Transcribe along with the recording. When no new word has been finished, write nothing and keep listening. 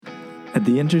At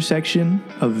the intersection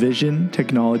of vision,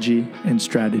 technology, and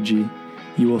strategy,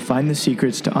 you will find the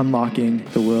secrets to unlocking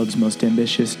the world's most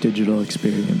ambitious digital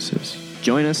experiences.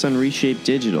 Join us on Reshape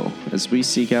Digital as we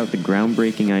seek out the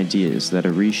groundbreaking ideas that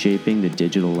are reshaping the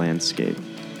digital landscape.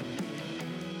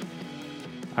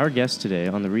 Our guest today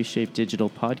on the Reshape Digital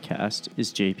podcast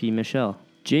is JP Michel.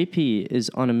 JP is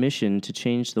on a mission to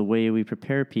change the way we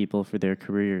prepare people for their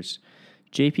careers.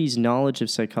 JP's knowledge of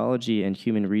psychology and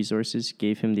human resources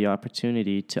gave him the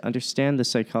opportunity to understand the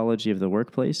psychology of the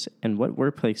workplace and what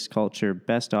workplace culture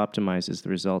best optimizes the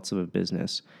results of a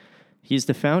business. He's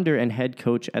the founder and head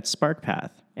coach at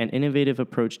SparkPath, an innovative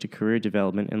approach to career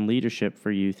development and leadership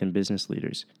for youth and business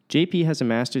leaders. JP has a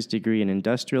master's degree in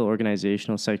industrial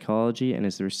organizational psychology and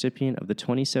is the recipient of the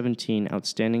 2017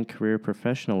 Outstanding Career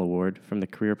Professional Award from the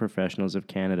Career Professionals of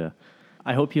Canada.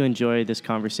 I hope you enjoy this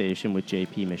conversation with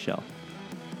JP Michel.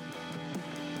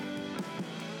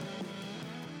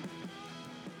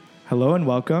 Hello and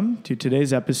welcome to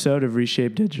today's episode of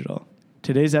Reshape Digital.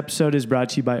 Today's episode is brought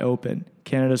to you by Open,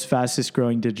 Canada's fastest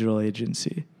growing digital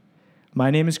agency.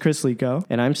 My name is Chris Lico.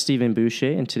 And I'm Stephen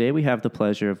Boucher, and today we have the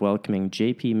pleasure of welcoming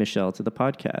JP Michel to the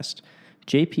podcast.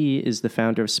 JP is the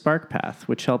founder of SparkPath,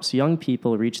 which helps young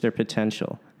people reach their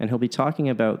potential, and he'll be talking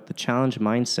about the challenge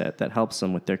mindset that helps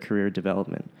them with their career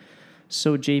development.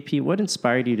 So JP, what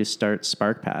inspired you to start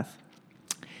SparkPath?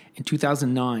 In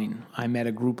 2009, I met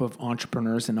a group of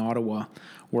entrepreneurs in Ottawa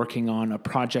working on a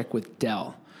project with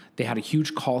Dell. They had a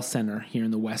huge call center here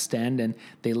in the West End, and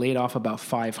they laid off about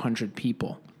 500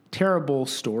 people. Terrible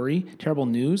story, terrible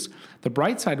news. The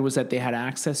bright side was that they had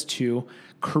access to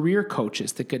career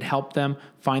coaches that could help them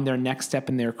find their next step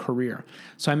in their career.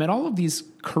 So I met all of these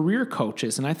career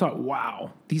coaches, and I thought,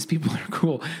 wow, these people are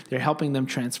cool. They're helping them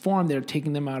transform. They're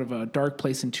taking them out of a dark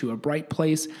place into a bright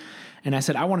place. And I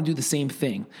said, I want to do the same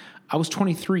thing. I was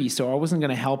 23, so I wasn't going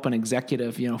to help an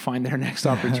executive, find their next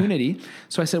opportunity.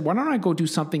 So I said, why don't I go do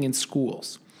something in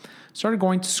schools? Started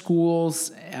going to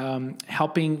schools,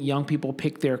 helping young people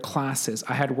pick their classes.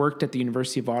 I had worked at the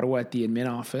University of Ottawa at the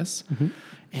admin office.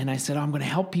 And I said, I'm going to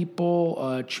help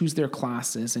people choose their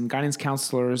classes. And guidance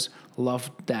counselors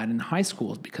loved that in high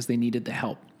schools because they needed the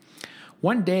help.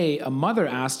 One day, a mother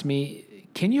asked me,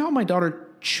 can you help my daughter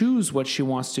choose what she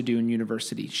wants to do in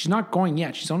university? She's not going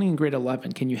yet. She's only in grade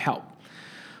 11. Can you help?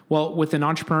 Well, with an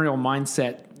entrepreneurial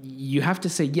mindset, you have to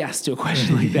say yes to a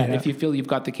question like that if you feel you've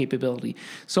got the capability.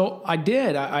 So I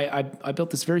did. I built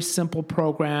this very simple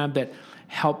program that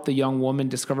helped the young woman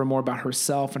discover more about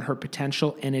herself and her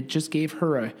potential, and it just gave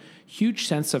her a huge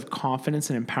sense of confidence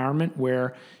and empowerment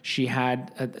where she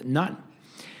had none.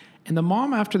 And the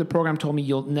mom after the program told me,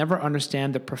 you'll never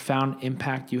understand the profound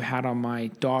impact you had on my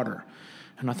daughter.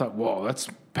 And I thought, whoa, that's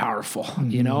powerful,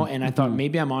 And I thought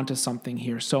maybe I'm onto something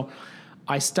here. So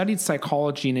I studied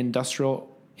psychology and industrial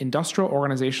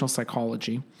organizational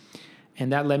psychology,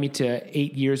 and that led me to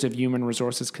 8 years of human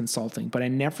resources consulting. But I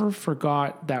never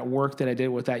forgot that work that I did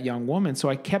with that young woman. So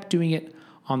I kept doing it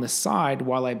on the side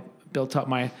while I built up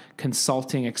my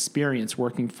consulting experience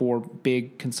working for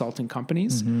big consulting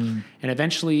companies. And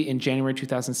eventually in January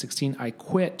 2016, I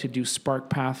quit to do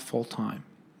SparkPath full time.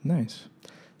 Nice.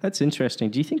 That's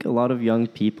interesting. Do you think a lot of young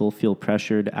people feel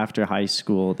pressured after high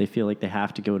school? They feel like they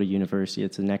have to go to university.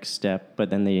 It's the next step,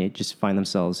 but then they just find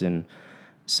themselves in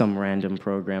some random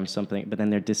program, something, but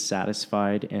then they're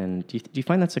dissatisfied. And do you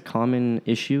find that's a common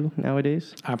issue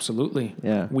nowadays? Absolutely.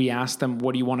 Yeah. We ask them,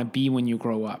 what do you want to be when you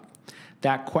grow up?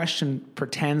 That question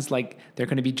pretends like they're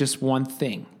going to be just one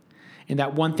thing. And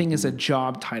that one thing is a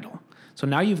job title. So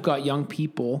now you've got young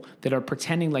people that are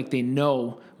pretending like they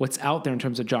know what's out there in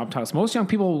terms of job titles. Most young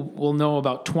people will know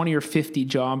about 20 or 50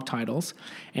 job titles,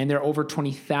 and there are over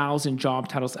 20,000 job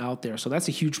titles out there. So that's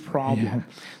a huge problem. Yeah.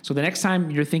 So the next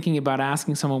time you're thinking about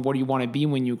asking someone, what do you want to be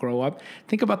when you grow up?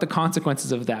 Think about the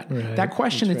consequences of that. Right. That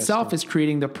question itself is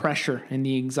creating the pressure and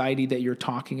the anxiety that you're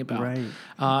talking about. Right.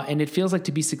 And it feels like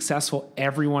to be successful,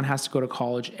 everyone has to go to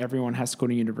college, everyone has to go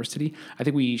to university. I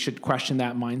think we should question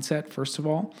that mindset, first of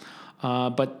all.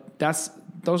 But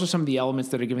those are some of the elements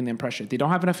that are giving them pressure. They don't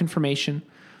have enough information.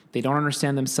 They don't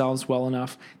understand themselves well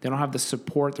enough. They don't have the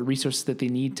support, the resources that they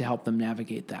need to help them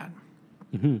navigate that.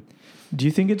 Do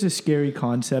you think it's a scary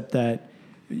concept that,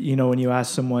 when you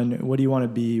ask someone, what do you want to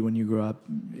be when you grow up?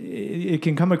 It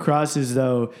can come across as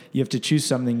though you have to choose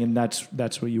something and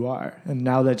that's what you are. And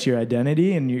now that's your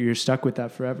identity and you're stuck with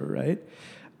that forever, right?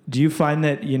 Do you find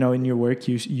that, in your work,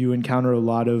 you encounter a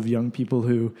lot of young people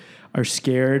who are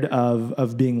scared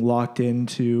of being locked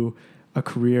into a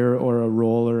career or a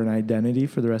role or an identity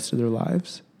for the rest of their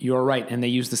lives? You're right. And they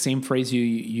use the same phrase you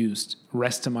used,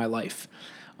 rest of my life.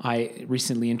 I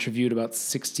recently interviewed about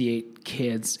 68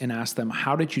 kids and asked them,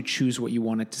 how did you choose what you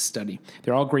wanted to study?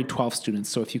 They're all grade 12 students,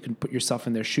 so if you can put yourself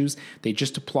in their shoes, they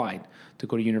just applied to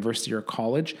go to university or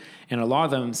college, and a lot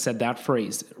of them said that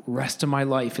phrase, rest of my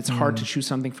life. It's hard to choose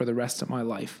something for the rest of my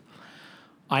life.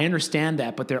 I understand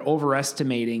that, but they're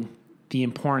overestimating the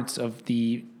importance of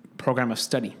the program of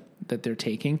study that they're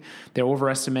taking. They're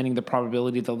overestimating the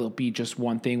probability that there'll be just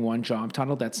one thing, one job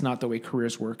title. That's not the way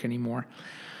careers work anymore.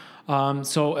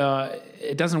 So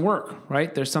it doesn't work,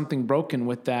 right? There's something broken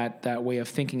with that way of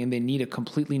thinking, and they need a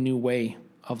completely new way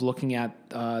of looking at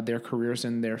their careers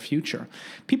and their future.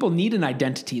 People need an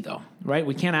identity, though, right?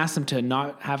 We can't ask them to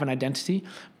not have an identity,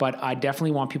 but I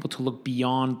definitely want people to look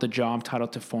beyond the job title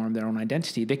to form their own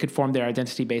identity. They could form their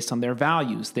identity based on their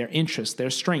values, their interests, their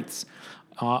strengths,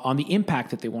 on the impact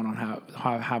that they want to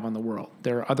have on the world.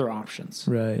 There are other options.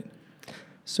 Right.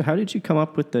 So how did you come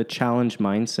up with the challenge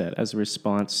mindset as a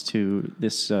response to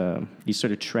this these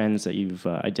sort of trends that you've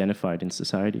identified in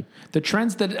society? The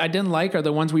trends that I didn't like are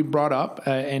the ones we brought up,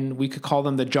 and we could call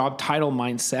them the job title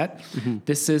mindset. Mm-hmm.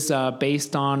 This is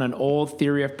based on an old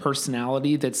theory of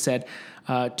personality that said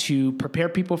to prepare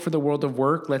people for the world of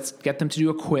work, let's get them to do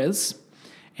a quiz.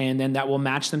 And then that will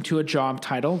match them to a job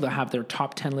title. They'll have their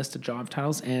top 10 list of job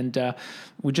titles, and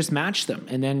we just match them.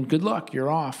 And then good luck,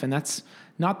 you're off. And that's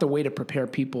not the way to prepare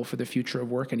people for the future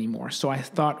of work anymore. So I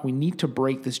thought we need to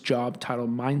break this job title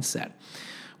mindset.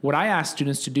 What I ask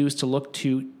students to do is to look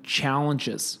to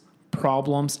challenges,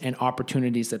 problems, and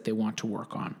opportunities that they want to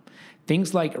work on.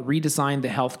 Things like redesign the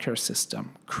healthcare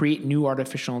system, create new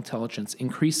artificial intelligence,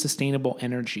 increase sustainable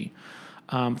energy,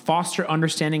 foster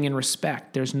understanding and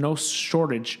respect. There's no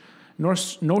shortages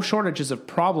of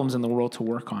problems in the world to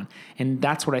work on. And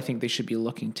that's what I think they should be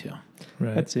looking to.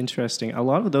 Right. That's interesting. A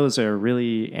lot of those are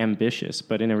really ambitious,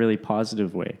 but in a really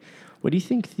positive way. What do you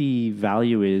think the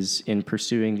value is in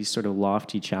pursuing these sort of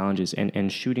lofty challenges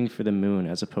and shooting for the moon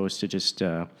as opposed to just,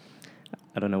 I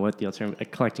don't know what the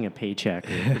alternative, collecting a paycheck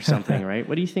or something, right?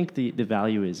 What do you think the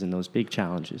value is in those big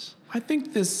challenges? I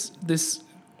think this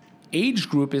age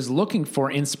group is looking for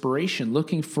inspiration,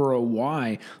 looking for a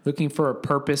why, looking for a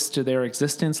purpose to their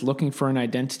existence, looking for an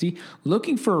identity,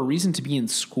 looking for a reason to be in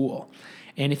school.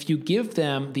 And if you give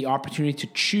them the opportunity to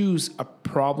choose a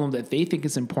problem that they think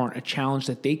is important, a challenge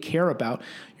that they care about,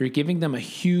 you're giving them a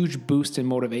huge boost in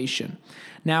motivation.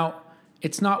 Now,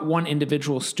 it's not one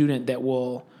individual student that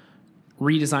will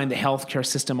redesign the healthcare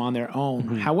system on their own.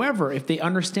 Mm-hmm. However, if they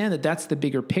understand that that's the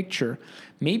bigger picture,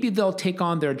 maybe they'll take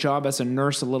on their job as a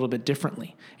nurse a little bit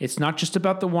differently. It's not just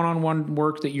about the one-on-one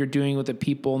work that you're doing with the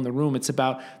people in the room. It's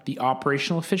about the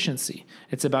operational efficiency.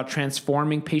 It's about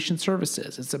transforming patient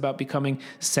services. It's about becoming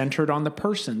centered on the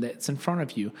person that's in front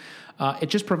of you. It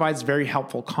just provides very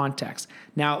helpful context.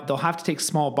 Now, they'll have to take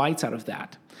small bites out of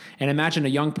that. And imagine a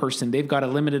young person, they've got a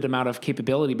limited amount of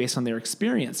capability based on their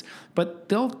experience, but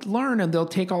they'll learn and they'll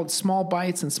take out small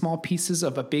bites and small pieces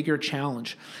of a bigger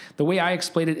challenge. The way I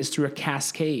explain it is through a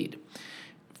cascade.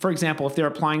 For example, if they're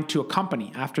applying to a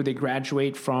company after they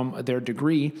graduate from their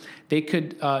degree, they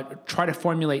could try to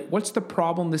formulate, what's the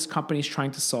problem this company is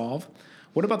trying to solve?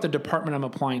 What about the department I'm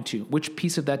applying to? Which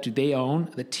piece of that do they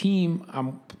own? The team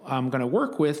I'm going to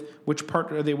work with, which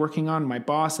part are they working on? My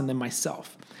boss and then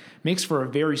myself. Makes for a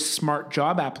very smart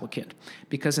job applicant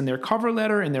because in their cover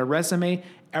letter, in their resume,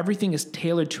 everything is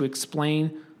tailored to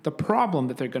explain the problem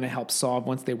that they're going to help solve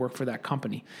once they work for that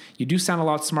company. You do sound a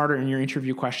lot smarter in your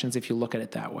interview questions if you look at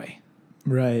it that way.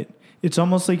 Right. It's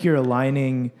almost like you're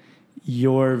aligning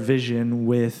your vision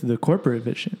with the corporate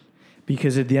vision,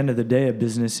 because at the end of the day, a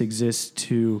business exists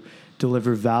to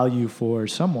deliver value for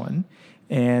someone.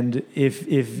 And if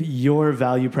your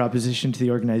value proposition to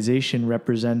the organization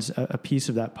represents a piece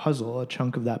of that puzzle, a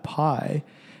chunk of that pie,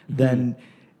 mm-hmm. then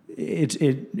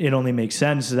it only makes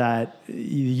sense that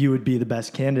you would be the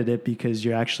best candidate because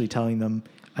you're actually telling them,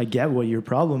 I get what your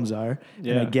problems are,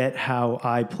 and I get how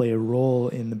I play a role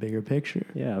in the bigger picture.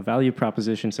 Yeah, a value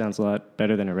proposition sounds a lot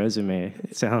better than a resume,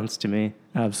 it sounds to me.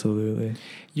 Absolutely.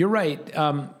 You're right.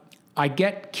 I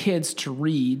get kids to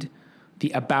read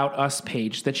the About Us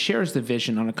page that shares the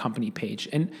vision on a company page.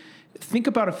 And think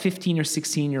about a 15 or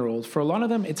 16-year-old. For a lot of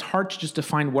them, it's hard to just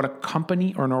define what a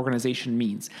company or an organization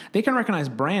means. They can recognize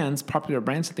brands, popular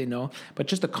brands that they know, but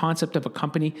just the concept of a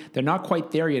company, they're not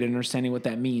quite there yet in understanding what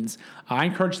that means. I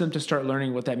encourage them to start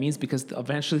learning what that means because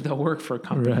eventually they'll work for a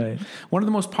company. Right. One of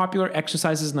the most popular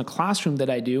exercises in the classroom that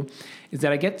I do is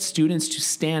that I get students to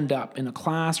stand up in a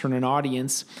class or in an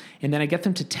audience, and then I get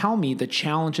them to tell me the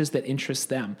challenges that interest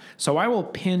them. So I will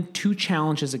pin two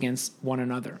challenges against one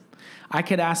another. I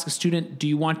could ask a student, do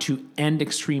you want to end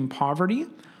extreme poverty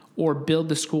or build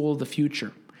the school of the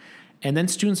future? And then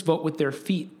students vote with their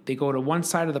feet. They go to one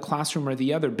side of the classroom or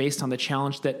the other based on the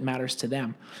challenge that matters to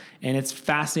them. And it's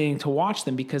fascinating to watch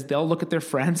them because they'll look at their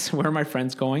friends. Where are my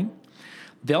friends going?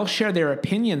 They'll share their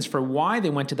opinions for why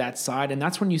they went to that side. And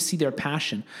that's when you see their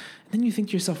passion. And then you think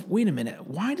to yourself, wait a minute,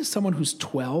 why does someone who's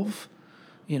 12,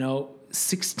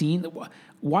 16,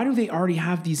 why do they already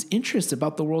have these interests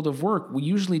about the world of work? We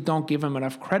usually don't give them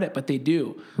enough credit, but they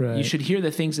do. Right. You should hear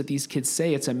the things that these kids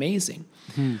say. It's amazing.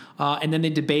 And then they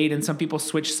debate, and some people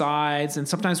switch sides. And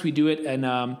sometimes we do it in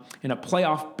a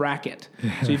playoff bracket.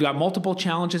 So you've got multiple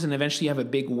challenges, and eventually you have a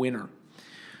big winner.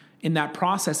 In that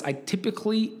process, I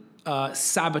typically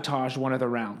sabotage one of the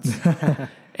rounds.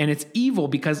 And it's evil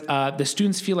because the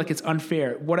students feel like it's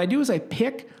unfair. What I do is I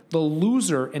pick the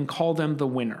loser and call them the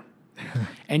winner.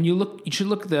 And you should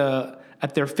look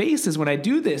at their faces when I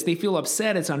do this. They feel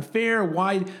upset. It's unfair.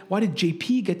 Why did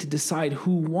JP get to decide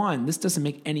who won? This doesn't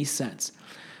make any sense.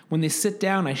 When they sit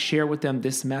down, I share with them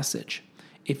this message.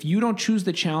 If you don't choose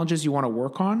the challenges you want to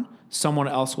work on, someone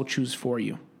else will choose for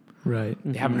you. Right.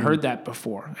 They haven't heard that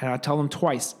before. And I tell them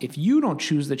twice, if you don't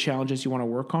choose the challenges you want to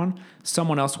work on,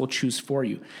 someone else will choose for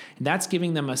you. And that's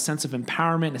giving them a sense of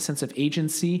empowerment, a sense of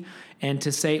agency, and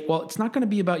to say, well, it's not going to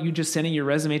be about you just sending your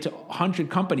resume to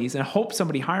 100 companies and hope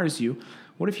somebody hires you.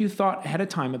 What if you thought ahead of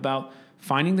time about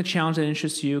finding the challenge that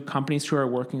interests you, companies who are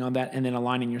working on that, and then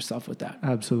aligning yourself with that?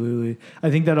 Absolutely.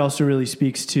 I think that also really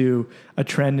speaks to a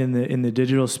trend in the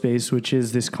digital space, which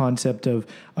is this concept of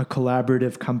a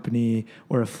collaborative company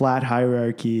or a flat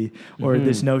hierarchy, or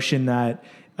this notion that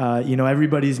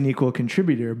everybody's an equal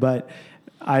contributor. But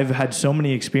I've had so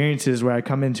many experiences where I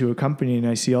come into a company and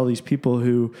I see all these people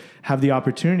who have the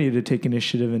opportunity to take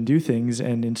initiative and do things,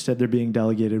 and instead they're being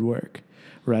delegated work,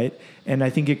 right? And I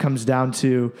think it comes down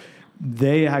to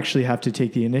they actually have to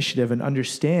take the initiative and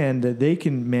understand that they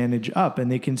can manage up,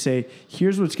 and they can say,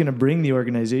 here's what's going to bring the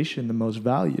organization the most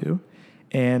value,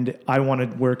 and I want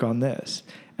to work on this.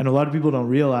 And a lot of people don't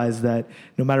realize that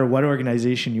no matter what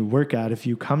organization you work at, if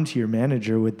you come to your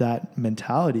manager with that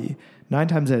mentality, 9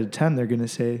 times out of 10, they're going to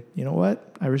say, you know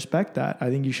what? I respect that.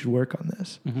 I think you should work on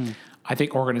this. I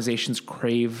think organizations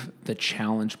crave the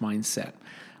challenge mindset.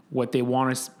 What they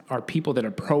want are people that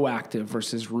are proactive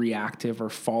versus reactive or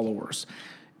followers.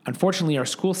 Unfortunately, our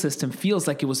school system feels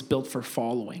like it was built for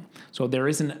following. So there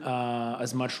isn't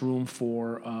as much room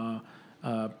for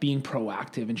being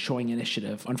proactive and showing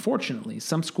initiative. Unfortunately,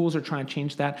 some schools are trying to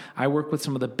change that. I work with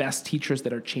some of the best teachers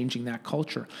that are changing that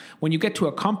culture. When you get to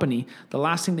a company, the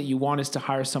last thing that you want is to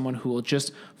hire someone who will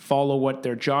just follow what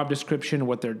their job description,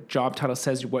 what their job title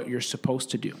says, what you're supposed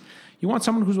to do. You want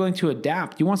someone who's willing to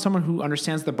adapt. You want someone who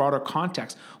understands the broader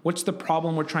context. What's the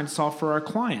problem we're trying to solve for our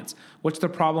clients? What's the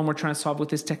problem we're trying to solve with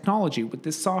this technology, with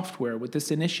this software, with this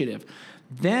initiative?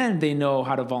 Then they know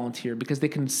how to volunteer because they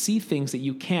can see things that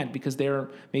you can't because they're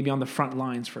maybe on the front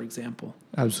lines, for example.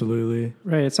 Absolutely.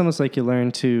 Right. It's almost like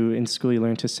in school you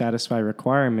learn to satisfy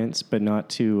requirements, but not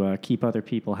to keep other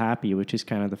people happy, which is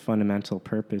kind of the fundamental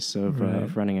purpose of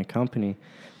running a company.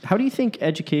 How do you think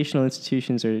educational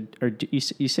institutions are you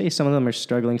say some of them are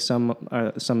struggling, some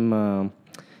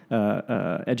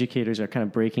educators are kind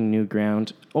of breaking new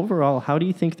ground. Overall, how do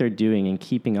you think they're doing in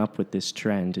keeping up with this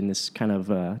trend and this kind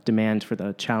of demand for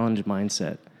the challenge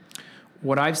mindset?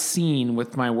 What I've seen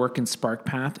with my work in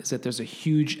SparkPath is that there's a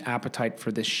huge appetite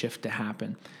for this shift to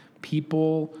happen.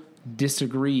 People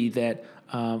disagree that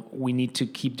we need to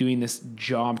keep doing this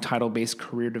job title-based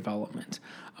career development.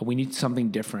 We need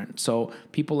something different. So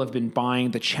people have been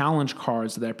buying the challenge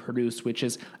cards that I produce, which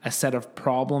is a set of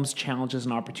problems, challenges,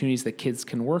 and opportunities that kids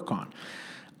can work on.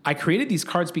 I created these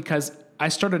cards because I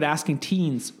started asking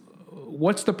teens,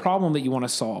 what's the problem that you want to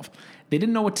solve? They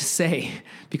didn't know what to say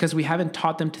because we haven't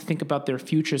taught them to think about their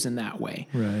futures in that way.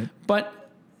 Right. But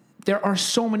there are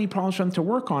so many problems for them to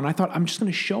work on. I thought, I'm just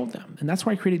going to show them. And that's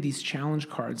why I created these challenge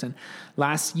cards. And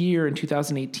last year, in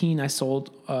 2018, I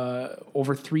sold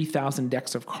over 3,000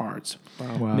 decks of cards.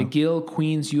 Wow. McGill,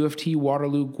 Queen's, U of T,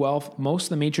 Waterloo, Guelph, most of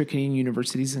the major Canadian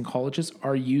universities and colleges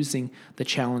are using the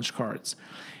challenge cards.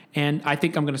 And I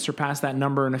think I'm going to surpass that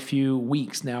number in a few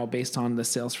weeks now based on the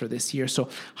sales for this year. So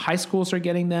high schools are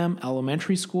getting them,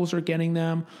 elementary schools are getting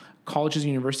them, colleges and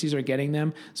universities are getting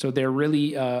them. So they're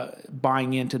really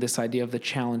buying into this idea of the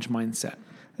challenge mindset.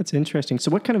 That's interesting. So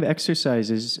what kind of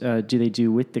exercises do they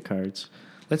do with the cards?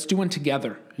 Let's do one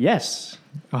together. Yes.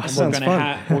 And sounds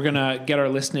fun. We're going to get our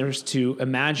listeners to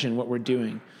imagine what we're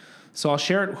doing. So I'll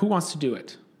share it. Who wants to do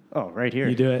it? Oh, right here.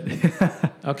 You do it.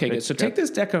 Okay, good. So take this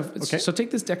deck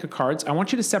of cards. I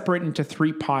want you to separate into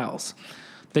 3 piles.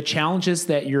 The challenges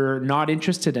that you're not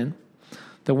interested in,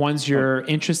 the ones you're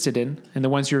interested in, and the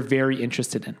ones you're very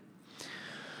interested in.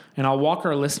 And I'll walk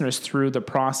our listeners through the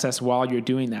process while you're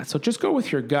doing that. So just go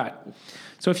with your gut.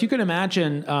 So if you can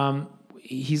imagine,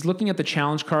 he's looking at the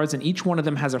challenge cards, and each one of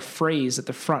them has a phrase at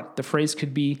the front. The phrase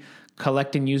could be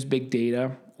collect and use big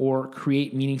data or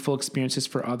create meaningful experiences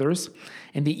for others.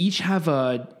 And they each have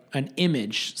an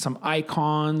image, some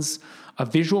icons, a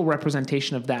visual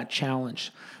representation of that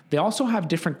challenge. They also have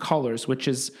different colors, which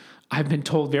is, I've been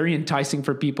told, very enticing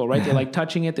for people, right? They like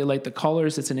touching it. They like the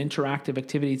colors. It's an interactive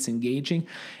activity. It's engaging.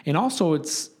 And also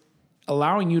it's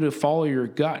allowing you to follow your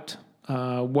gut,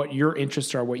 what your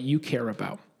interests are, what you care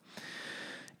about.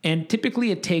 And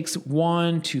typically it takes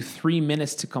 1 to 3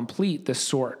 minutes to complete the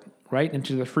sort, right,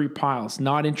 into the 3 piles.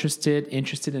 Not interested,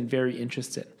 interested, and very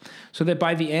interested. So that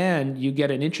by the end, you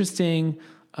get an interesting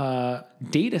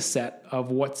data set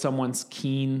of what someone's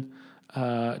keen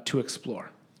to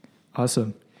explore.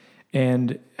 Awesome.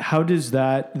 And how does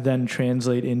that then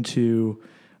translate into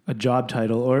a job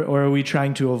title? Or are we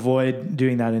trying to avoid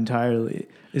doing that entirely?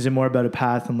 Is it more about a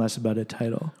path and less about a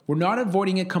title? We're not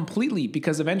avoiding it completely,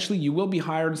 because eventually you will be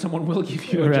hired and someone will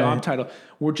give you a job title.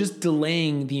 We're just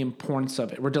delaying the importance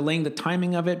of it. We're delaying the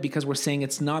timing of it because we're saying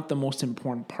it's not the most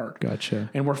important part. Gotcha.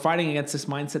 And we're fighting against this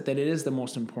mindset that it is the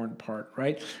most important part,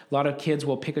 right? A lot of kids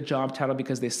will pick a job title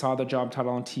because they saw the job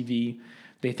title on TV.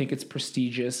 They think it's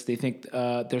prestigious. They think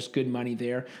there's good money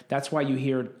there. That's why you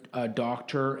hear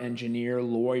doctor, engineer,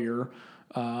 lawyer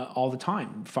all the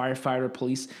time. Firefighter,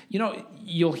 police. You know,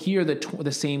 you'll hear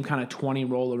the same kind of 20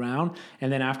 roll around,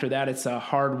 and then after that, it's a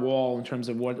hard wall in terms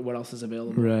of what else is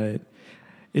available. Right.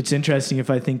 It's interesting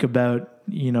if I think about,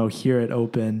 here at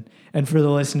Open, and for the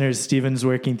listeners, Steven's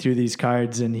working through these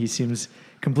cards, and he seems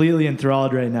completely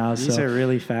enthralled right now. These are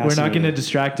really fascinating. We're not going to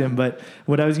distract him. But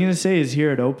what I was going to say is, here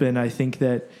at Open, I think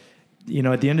that,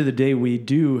 at the end of the day, we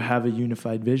do have a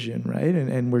unified vision, right?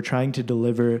 And we're trying to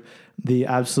deliver the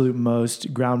absolute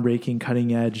most groundbreaking,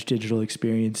 cutting edge digital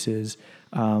experiences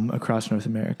across North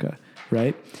America,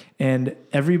 right? And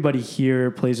everybody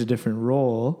here plays a different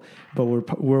role, but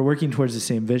we're working towards the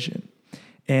same vision.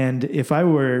 And if I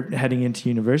were heading into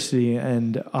university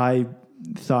and I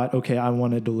thought, okay, I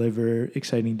want to deliver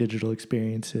exciting digital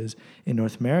experiences in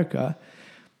North America,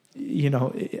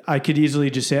 I could easily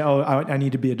just say, I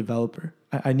need to be a developer.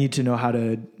 I need to know how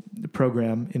to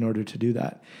program in order to do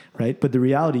that, right? But the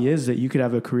reality is that you could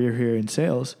have a career here in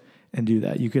sales and do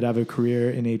that. You could have a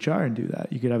career in HR and do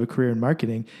that. You could have a career in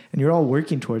marketing, and you're all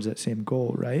working towards that same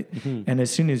goal, right? Mm-hmm. And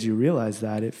as soon as you realize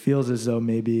that, it feels as though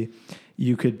maybe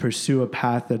you could pursue a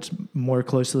path that's more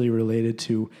closely related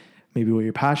to maybe what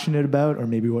you're passionate about or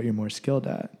maybe what you're more skilled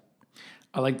at.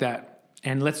 I like that.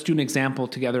 And let's do an example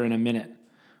together in a minute.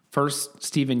 First,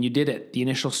 Steven, you did it. The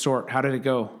initial sort. How did it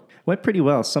go? Went pretty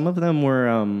well. Some of them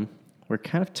were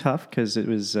kind of tough because it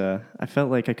was. I felt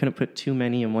like I couldn't put too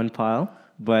many in one pile,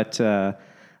 but I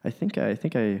think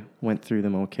I went through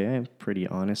them okay. Pretty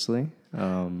honestly.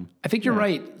 I think you're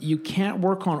right. You can't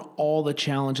work on all the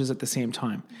challenges at the same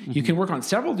time. Mm-hmm. You can work on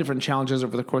several different challenges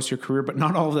over the course of your career, but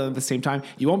not all of them at the same time.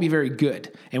 You won't be very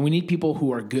good, and we need people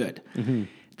who are good. Mm-hmm.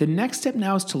 The next step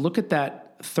now is to look at that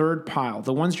third pile,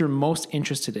 the ones you're most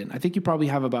interested in. I think you probably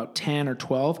have about 10 or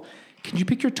 12. Can you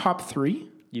pick your top 3?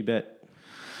 You bet.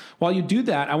 While you do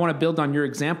that, I want to build on your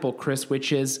example, Chris,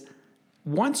 which is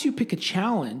once you pick a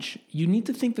challenge, you need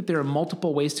to think that there are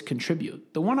multiple ways to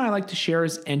contribute. The one I like to share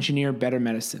is engineer better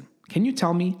medicine. Can you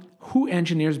tell me who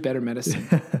engineers better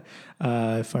medicine?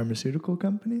 Pharmaceutical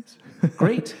companies.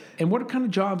 Great. And what kind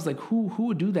of jobs, like who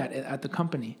would do that at the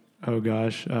company? Oh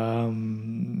gosh,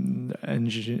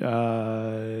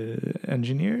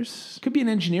 engineers? Could be an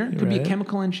engineer. Could be a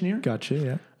chemical engineer.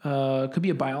 Gotcha, yeah. Could be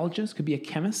a biologist. Could be a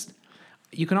chemist.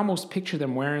 You can almost picture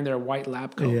them wearing their white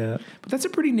lab coat. Yeah. But that's a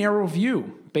pretty narrow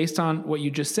view based on what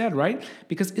you just said, right?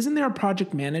 Because isn't there a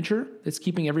project manager that's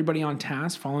keeping everybody on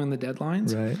task, following the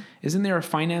deadlines? Right. Isn't there a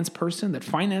finance person that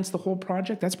financed the whole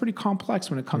project? That's pretty complex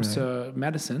when it comes to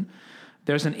medicine.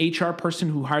 There's an HR person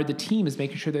who hired the team, is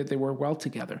making sure that they work well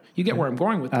together. You get where I'm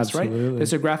going with this, Absolutely. right?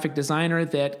 There's a graphic designer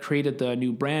that created the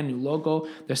new brand, new logo.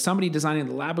 There's somebody designing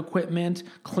the lab equipment,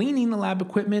 cleaning the lab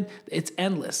equipment. It's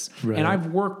endless. Right. And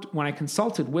I've worked, when I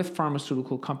consulted with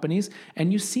pharmaceutical companies,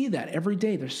 and you see that every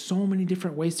day. There's so many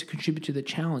different ways to contribute to the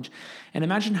challenge. And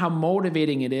imagine how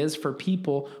motivating it is for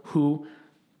people who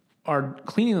are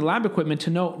cleaning the lab equipment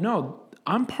to know, no,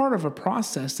 I'm part of a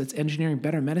process that's engineering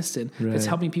better medicine, that's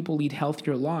helping people lead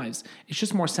healthier lives. It's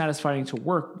just more satisfying to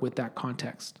work with that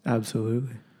context.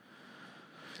 Absolutely.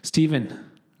 Steven.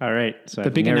 All right. So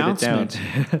the big announcement.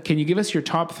 Can you give us your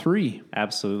top 3?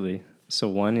 Absolutely. So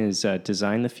 1 is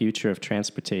design the future of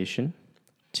transportation.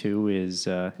 2 is,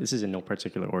 this is in no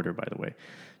particular order, by the way.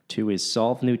 2 is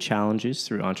solve new challenges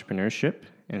through entrepreneurship.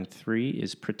 And 3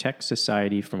 is protect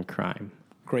society from crime.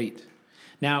 Great.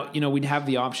 Now, we'd have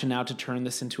the option now to turn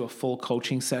this into a full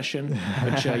coaching session,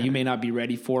 which you may not be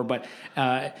ready for. But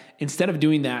instead of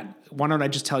doing that, why don't I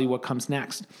just tell you what comes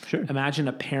next? Sure. Imagine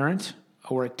a parent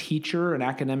or a teacher, an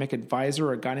academic advisor,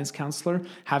 or a guidance counselor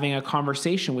having a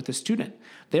conversation with a student.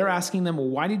 They're asking them, well,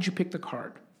 why did you pick the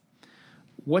card?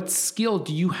 What skill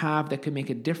do you have that could make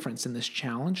a difference in this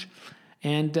challenge?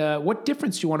 And what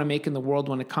difference do you want to make in the world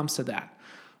when it comes to that?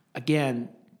 Again,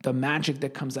 the magic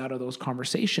that comes out of those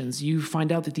conversations, you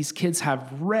find out that these kids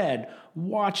have read,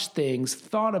 watched things,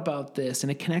 thought about this,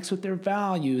 and it connects with their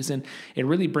values, and it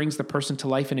really brings the person to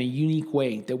life in a unique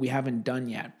way that we haven't done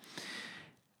yet.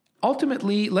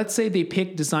 Ultimately, let's say they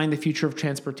pick Design the Future of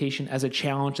Transportation as a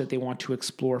challenge that they want to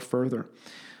explore further.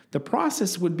 The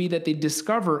process would be that they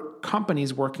discover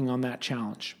companies working on that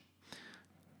challenge.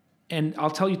 And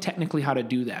I'll tell you technically how to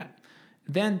do that.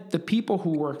 Then the people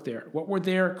who work there, what were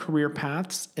their career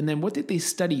paths? And then what did they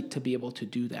study to be able to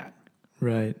do that?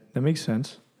 Right. That makes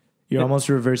sense. You're almost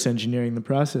reverse engineering the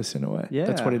process in a way. Yeah.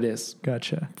 That's what it is.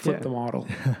 Gotcha. Flip the model.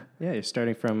 Yeah, you're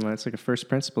starting from, it's like a first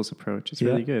principles approach. It's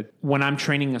really good. When I'm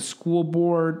training a school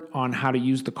board on how to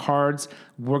use the cards,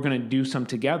 we're going to do some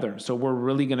together. So we're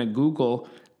really going to Google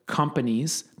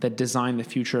companies that design the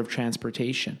future of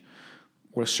transportation.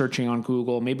 We're searching on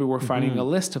Google. Maybe we're finding a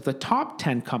list of the top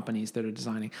 10 companies that are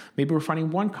designing. Maybe we're finding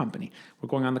one company. We're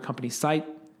going on the company site.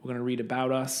 We're going to read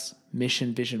about us,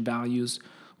 mission, vision, values.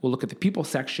 We'll look at the people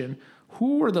section.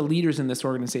 Who are the leaders in this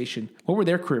organization? What were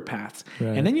their career paths?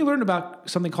 Right. And then you learn about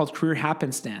something called career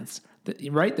happenstance,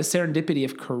 right? The serendipity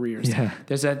of careers. Yeah.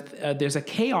 There's a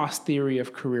chaos theory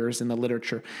of careers in the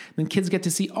literature. Then kids get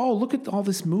to see, oh, look at all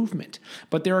this movement.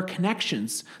 But there are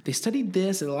connections. They studied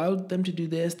this. It allowed them to do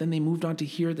this. Then they moved on to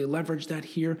here. They leveraged that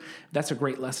here. That's a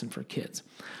great lesson for kids.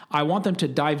 I want them to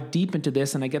dive deep into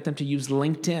this, and I get them to use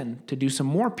LinkedIn to do some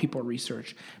more people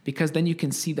research, because then you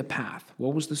can see the path.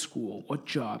 What was the school? What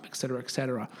job? Et cetera, et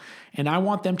cetera. And I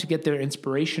want them to get their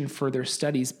inspiration for their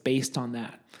studies based on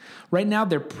that. Right now,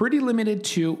 they're pretty limited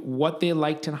to what they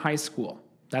liked in high school.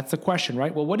 That's the question,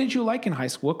 right? Well, what did you like in high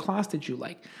school? What class did you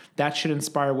like? That should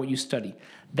inspire what you study.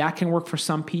 That can work for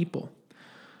some people.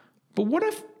 But what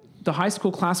if the high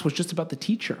school class was just about the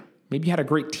teacher? Maybe you had a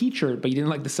great teacher, but you didn't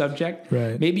like the subject.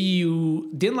 Right. Maybe you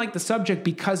didn't like the subject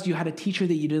because you had a teacher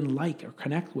that you didn't like or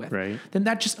connect with. Right. Then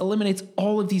that just eliminates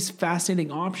all of these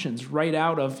fascinating options right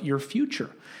out of your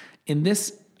future. In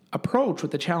this approach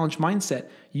with the challenge mindset,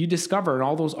 you discover, and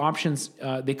all those options,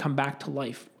 they come back to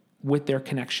life with their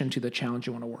connection to the challenge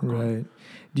you want to work on. Right.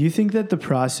 Do you think that the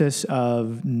process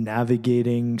of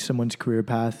navigating someone's career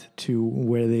path to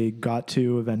where they got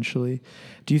to eventually,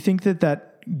 do you think that that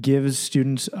gives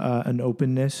students an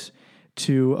openness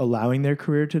to allowing their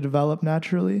career to develop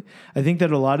naturally? I think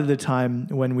that a lot of the time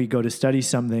when we go to study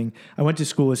something, I went to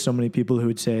school with so many people who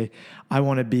would say, I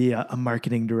want to be a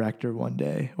marketing director one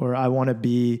day, or I want to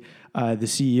be the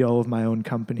CEO of my own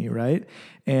company, right?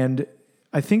 And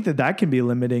I think that that can be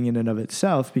limiting in and of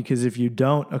itself, because if you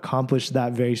don't accomplish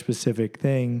that very specific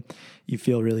thing, you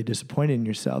feel really disappointed in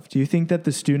yourself. Do you think that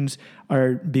the students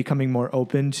are becoming more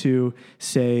open to,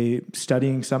 say,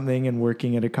 studying something and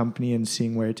working at a company and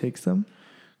seeing where it takes them?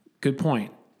 Good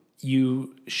point.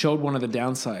 You showed one of the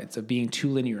downsides of being too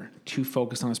linear, too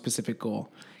focused on a specific goal.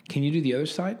 Can you do the other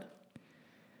side?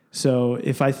 So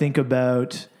if I think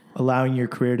about allowing your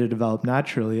career to develop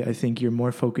naturally, I think you're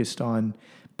more focused on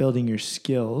building your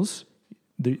skills,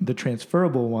 the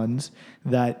transferable ones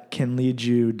that can lead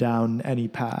you down any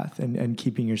path, and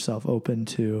keeping yourself open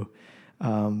to,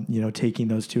 taking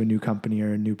those to a new company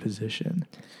or a new position.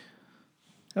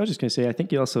 I was just going to say, I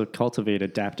think you also cultivate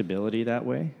adaptability that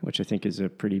way, which I think is a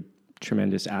pretty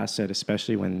tremendous asset,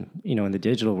 especially when, in the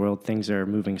digital world, things are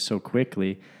moving so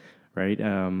quickly, right?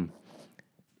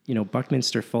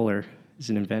 Buckminster Fuller is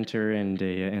an inventor and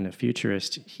a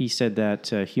futurist. He said that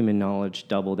human knowledge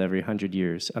doubled every 100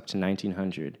 years up to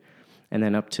 1900, and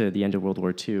then up to the end of World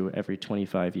War II every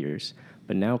 25 years.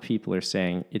 But now people are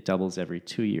saying it doubles every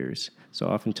 2 years. So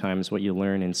oftentimes what you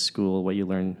learn in school, what you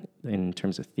learn in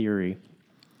terms of theory,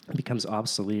 becomes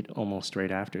obsolete almost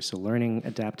right after. So learning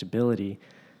adaptability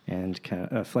and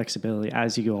flexibility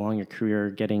as you go along your career,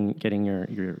 getting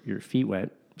your feet wet,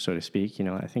 so to speak,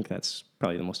 I think that's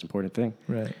probably the most important thing.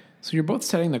 Right. So you're both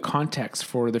setting the context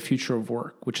for the future of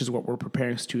work, which is what we're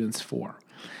preparing students for.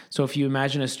 So if you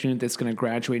imagine a student that's going to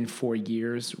graduate in 4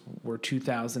 years, we're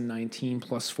 2019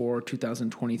 plus 4,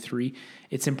 2023,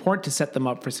 it's important to set them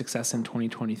up for success in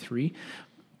 2023,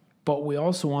 but we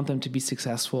also want them to be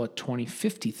successful at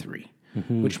 2053,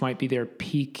 which might be their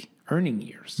peak earning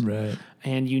years. Right.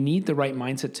 And you need the right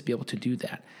mindset to be able to do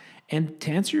that. And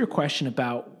to answer your question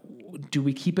about do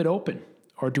we keep it open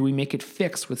or do we make it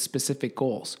fixed with specific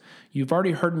goals? You've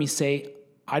already heard me say,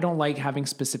 I don't like having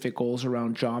specific goals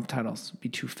around job titles, be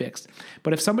too fixed.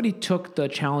 But if somebody took the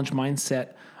challenge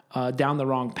mindset down the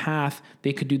wrong path,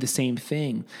 they could do the same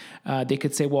thing. They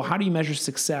could say, well, how do you measure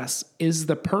success? Is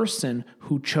the person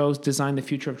who chose Design the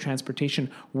Future of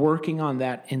Transportation working on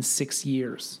that in 6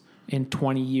 years, in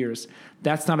 20 years?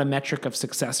 That's not a metric of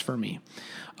success for me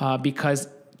because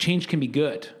change can be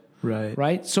good.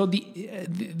 Right. So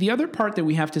the other part that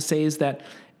we have to say is that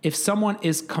if someone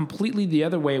is completely the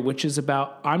other way, which is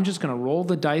about, I'm just going to roll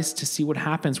the dice to see what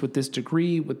happens with this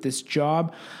degree, with this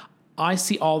job, I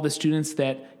see all the students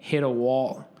that hit a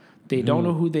wall. They don't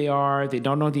know who they are. They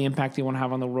don't know the impact they want to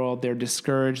have on the world. They're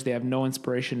discouraged. They have no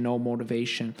inspiration, no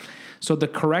motivation. So the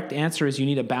correct answer is you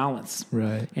need a balance.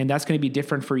 Right. And that's going to be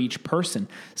different for each person.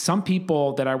 Some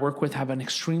people that I work with have an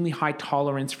extremely high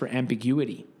tolerance for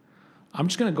ambiguity. I'm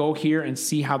just going to go here and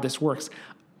see how this works.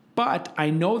 But I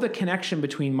know the connection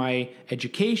between my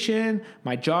education,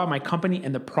 my job, my company,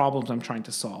 and the problems I'm trying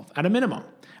to solve at a minimum.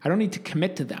 I don't need to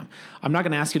commit to them. I'm not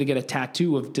going to ask you to get a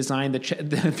tattoo of Design the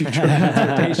Future of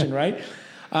Transportation, right?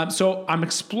 So I'm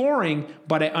exploring,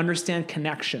 but I understand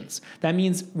connections. That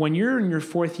means when you're in your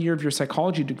 4th year of your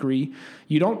psychology degree,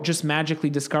 you don't just magically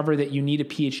discover that you need a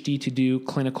PhD to do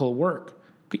clinical work.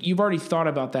 You've already thought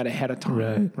about that ahead of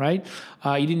time, right?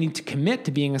 You didn't need to commit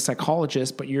to being a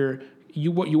psychologist, but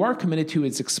what you are committed to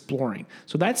is exploring.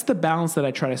 So that's the balance that I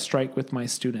try to strike with my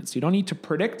students. You don't need to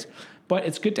predict, but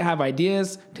it's good to have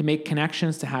ideas, to make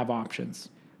connections, to have options.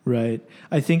 Right.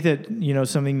 I think that,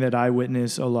 something that I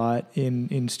witness a lot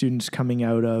in students coming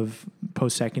out of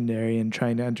post-secondary and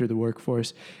trying to enter the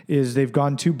workforce is they've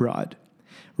gone too broad,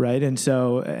 right?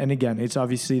 And again, it's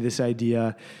obviously this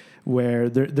idea where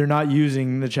they're not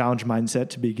using the challenge mindset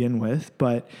to begin with,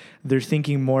 but they're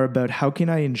thinking more about how can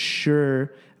I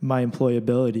ensure my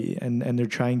employability, and they're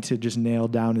trying to just nail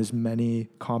down as many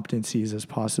competencies as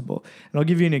possible. And I'll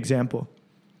give you an example.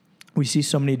 We see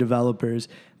so many developers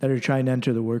that are trying to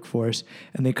enter the workforce,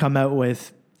 and they come out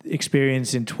with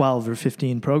experience in 12 or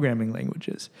 15 programming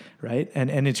languages, right?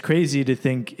 And it's crazy to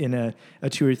think in a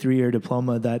 2 or 3 year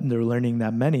diploma that they're learning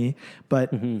that many,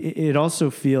 but it also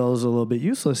feels a little bit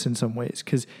useless in some ways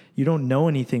because you don't know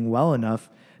anything well enough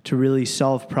to really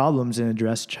solve problems and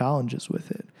address challenges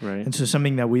with it. Right. And so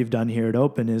something that we've done here at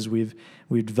Open is we've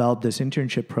developed this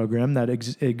internship program that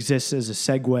exists as a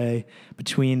segue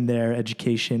between their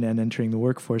education and entering the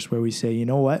workforce, where we say, you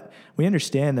know what, we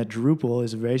understand that Drupal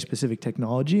is a very specific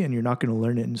technology and you're not going to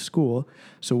learn it in school.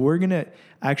 So we're going to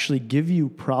actually give you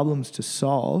problems to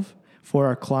solve for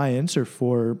our clients or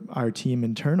for our team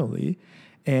internally,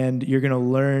 and you're going to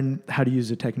learn how to use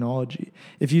the technology.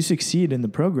 If you succeed in the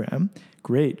program,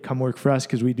 great, come work for us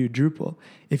because we do Drupal.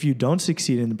 If you don't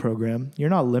succeed in the program, you're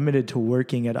not limited to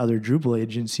working at other Drupal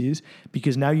agencies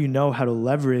because now you know how to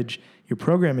leverage your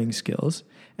programming skills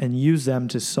and use them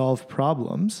to solve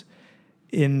problems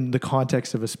in the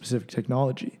context of a specific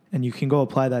technology. And you can go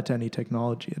apply that to any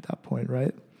technology at that point,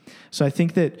 right? So I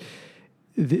think that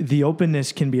the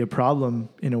openness can be a problem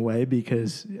in a way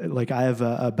because, like, I have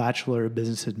a Bachelor of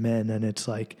Business Admin, and it's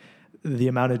like the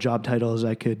amount of job titles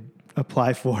I could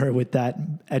apply for with that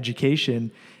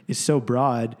education is so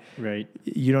broad, right?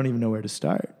 You don't even know where to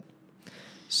start.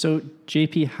 So,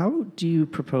 JP, how do you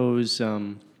propose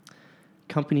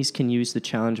companies can use the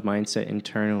challenge mindset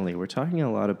internally? We're talking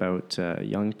a lot about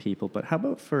young people, but how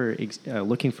about for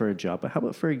looking for a job? But how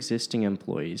about for existing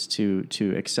employees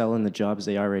to excel in the jobs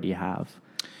they already have?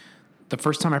 The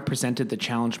first time I presented the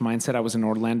challenge mindset, I was in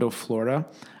Orlando, Florida,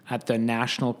 at the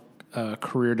National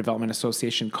Career Development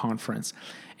Association conference.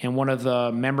 And one of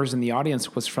the members in the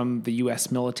audience was from the U.S.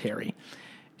 military.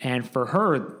 And for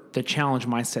her, the challenge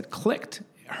mindset clicked.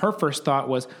 Her first thought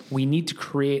was, we need to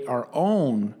create our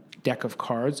own deck of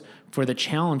cards for the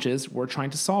challenges we're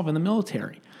trying to solve in the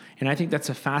military. And I think that's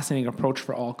a fascinating approach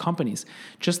for all companies.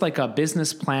 Just like a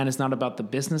business plan is not about the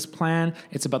business plan,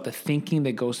 it's about the thinking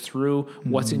that goes through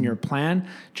what's in your plan.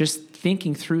 Just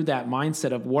thinking through that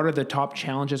mindset of what are the top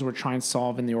challenges we're trying to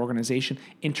solve in the organization,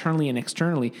 internally and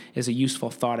externally, is a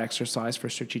useful thought exercise for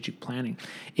strategic planning.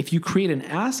 If you create an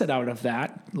asset out of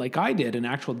that, like I did, an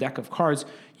actual deck of cards,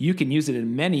 you can use it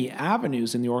in many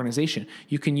avenues in the organization.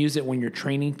 You can use it when you're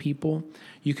training people.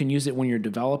 You can use it when you're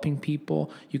developing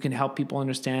people. You can help people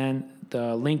understand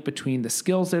the link between the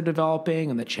skills they're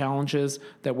developing and the challenges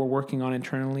that we're working on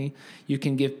internally. You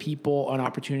can give people an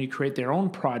opportunity to create their own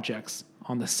projects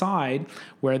on the side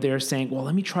where they're saying, well,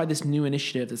 let me try this new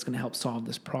initiative that's going to help solve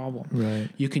this problem. Right.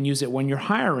 You can use it when you're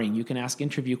hiring. You can ask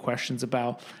interview questions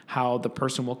about how the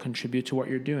person will contribute to what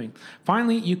you're doing.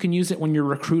 Finally, you can use it when you're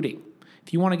recruiting.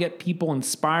 If you want to get people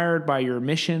inspired by your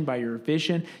mission, by your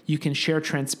vision, you can share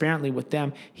transparently with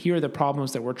them, here are the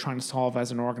problems that we're trying to solve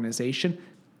as an organization.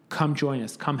 Come join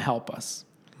us. Come help us.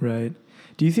 Right.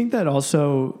 Do you think that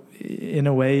also, in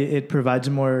a way, it provides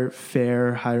a more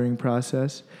fair hiring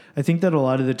process? I think that a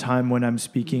lot of the time when I'm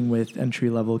speaking with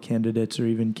entry-level candidates or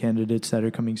even candidates that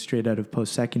are coming straight out of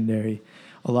post-secondary,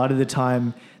 a lot of the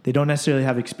time they don't necessarily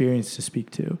have experience to speak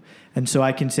to. And so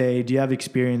I can say, do you have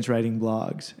experience writing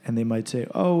blogs? And they might say,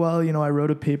 oh, well, I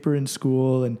wrote a paper in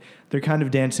school, and they're kind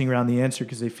of dancing around the answer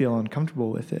because they feel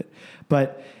uncomfortable with it.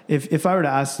 But if I were to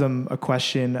ask them a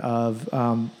question of,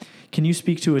 can you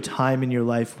speak to a time in your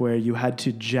life where you had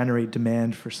to generate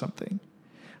demand for something?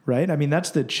 Right? I mean,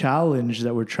 that's the challenge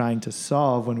that we're trying to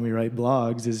solve when we write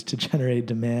blogs, is to generate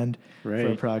demand for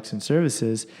our products and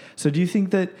services. So do you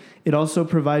think that it also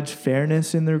provides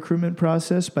fairness in the recruitment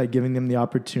process by giving them the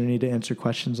opportunity to answer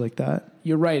questions like that?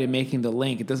 You're right in making the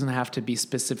link. It doesn't have to be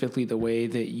specifically the way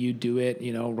that you do it,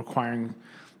 requiring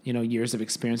years of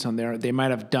experience on there. They might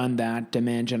have done that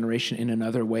demand generation in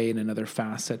another way, in another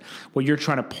facet. What you're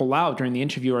trying to pull out during the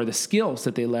interview are the skills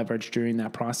that they leveraged during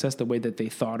that process, the way that they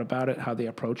thought about it, how they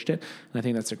approached it. And I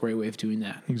think that's a great way of doing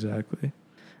that. Exactly.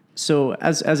 So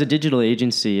as a digital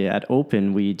agency at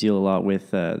Open, we deal a lot with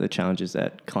the challenges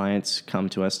that clients come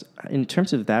to us. In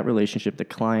terms of that relationship, the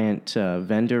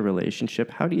client-vendor relationship,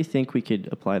 how do you think we could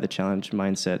apply the challenge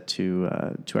mindset to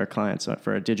our clients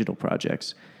for our digital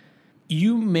projects?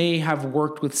 You may have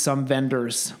worked with some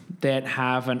vendors that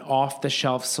have an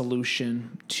off-the-shelf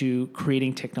solution to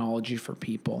creating technology for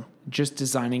people, just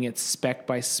designing it spec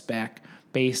by spec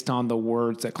based on the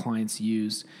words that clients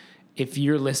use. If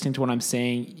you're listening to what I'm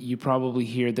saying, you probably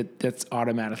hear that that's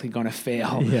automatically going to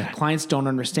fail. Yeah. Clients don't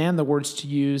understand the words to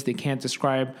use. They can't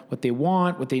describe what they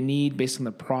want, what they need based on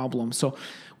the problem. So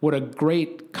what a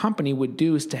great company would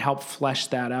do is to help flesh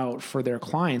that out for their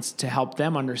clients, to help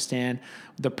them understand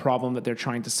the problem that they're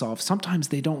trying to solve. Sometimes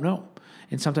they don't know,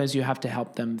 and sometimes you have to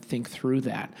help them think through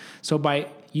that. So by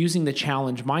using the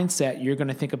challenge mindset, you're going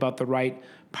to think about the right,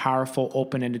 powerful,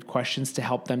 open-ended questions to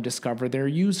help them discover their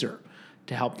user,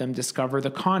 to help them discover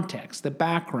the context, the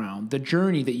background, the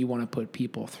journey that you want to put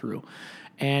people through.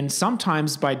 And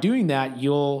sometimes by doing that,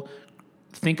 you'll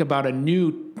think about a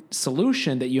new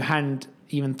solution that you hadn't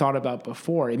even thought about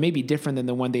before. It may be different than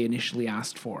the one they initially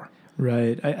asked for.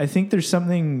 Right. I think there's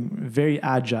something very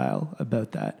agile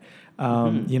about that.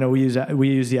 We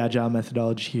use the agile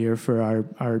methodology here for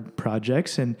our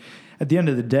projects. And at the end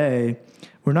of the day,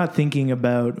 we're not thinking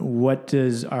about what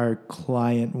does our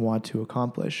client want to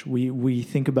accomplish. We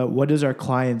think about what does our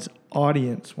client's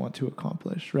audience want to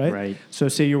accomplish, right? Right. So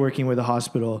say you're working with a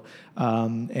hospital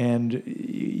and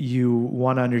you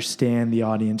want to understand the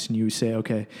audience, and you say,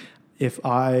 okay, if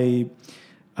I'm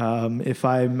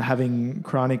having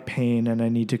chronic pain and I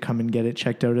need to come and get it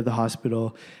checked out at the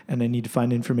hospital and I need to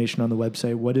find information on the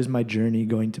website, what is my journey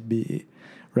going to be,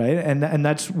 right? And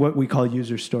that's what we call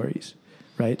user stories,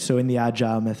 right? So in the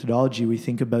agile methodology, we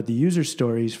think about the user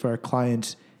stories for our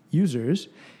clients' users,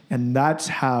 and that's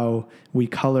how we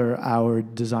color our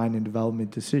design and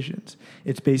development decisions.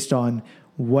 It's based on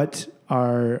what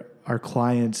our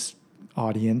clients'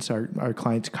 audience, our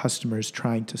clients' customers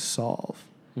trying to solve.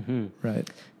 Mm-hmm. Right.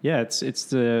 Yeah, it's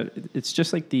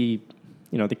just like the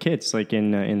kids like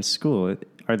in school.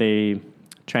 Are they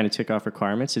trying to tick off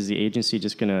requirements? Is the agency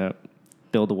just going to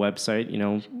build a website,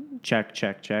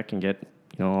 check and get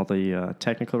all the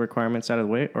technical requirements out of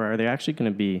the way, or are they actually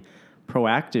going to be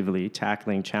proactively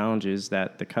tackling challenges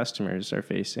that the customers are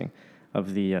facing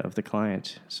of the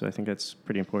client? So I think that's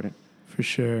pretty important. For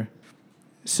sure.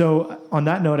 So on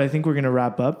that note, I think we're going to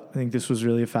wrap up. I think this was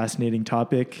really a fascinating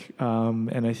topic.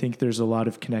 And I think there's a lot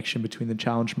of connection between the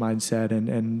challenge mindset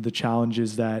and the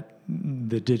challenges that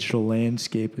the digital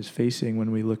landscape is facing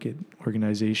when we look at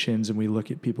organizations and we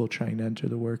look at people trying to enter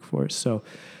the workforce. So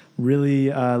really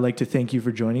like to thank you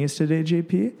for joining us today,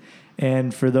 JP.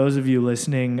 And for those of you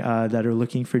listening that are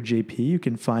looking for JP, you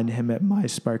can find him at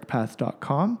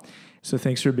mysparkpath.com. So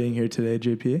thanks for being here today,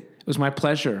 JP. It was my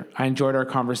pleasure. I enjoyed our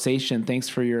conversation. Thanks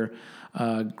for your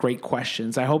great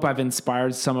questions. I hope I've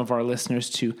inspired some of our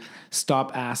listeners to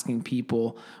stop asking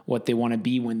people what they want to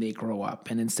be when they grow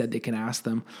up, and instead they can ask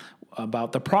them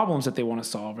about the problems that they want to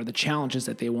solve or the challenges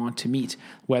that they want to meet,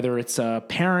 whether it's a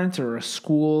parent or a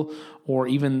school or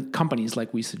even companies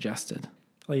like we suggested.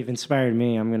 Well, you've inspired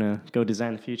me. I'm going to go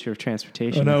design the future of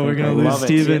transportation. Oh, no, I we're think. going to lose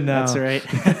Steven now. That's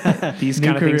right. These New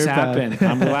kind of things career path. happen.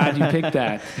 I'm glad you picked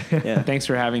that. Yeah. Thanks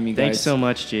for having me, guys. Thanks so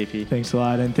much, JP. Thanks a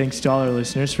lot. And thanks to all our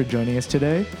listeners for joining us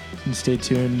today. And stay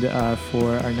tuned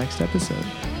for our next episode.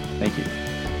 Thank you.